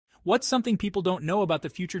What's something people don't know about the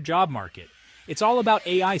future job market? It's all about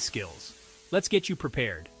AI skills. Let's get you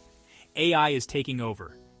prepared. AI is taking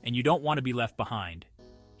over, and you don't want to be left behind.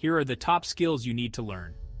 Here are the top skills you need to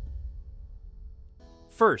learn.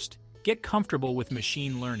 First, get comfortable with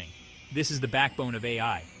machine learning. This is the backbone of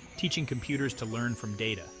AI, teaching computers to learn from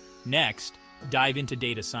data. Next, dive into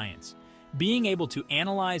data science. Being able to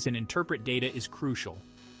analyze and interpret data is crucial.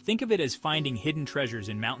 Think of it as finding hidden treasures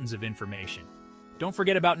in mountains of information. Don't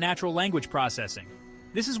forget about natural language processing.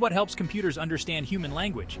 This is what helps computers understand human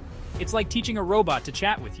language. It's like teaching a robot to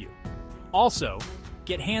chat with you. Also,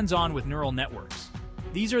 get hands-on with neural networks.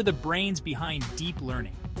 These are the brains behind deep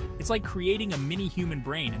learning. It's like creating a mini human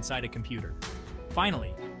brain inside a computer.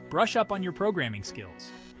 Finally, brush up on your programming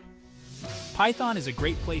skills. Python is a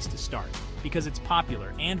great place to start because it's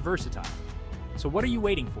popular and versatile. So what are you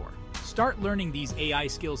waiting for? Start learning these AI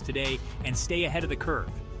skills today and stay ahead of the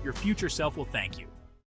curve. Your future self will thank you.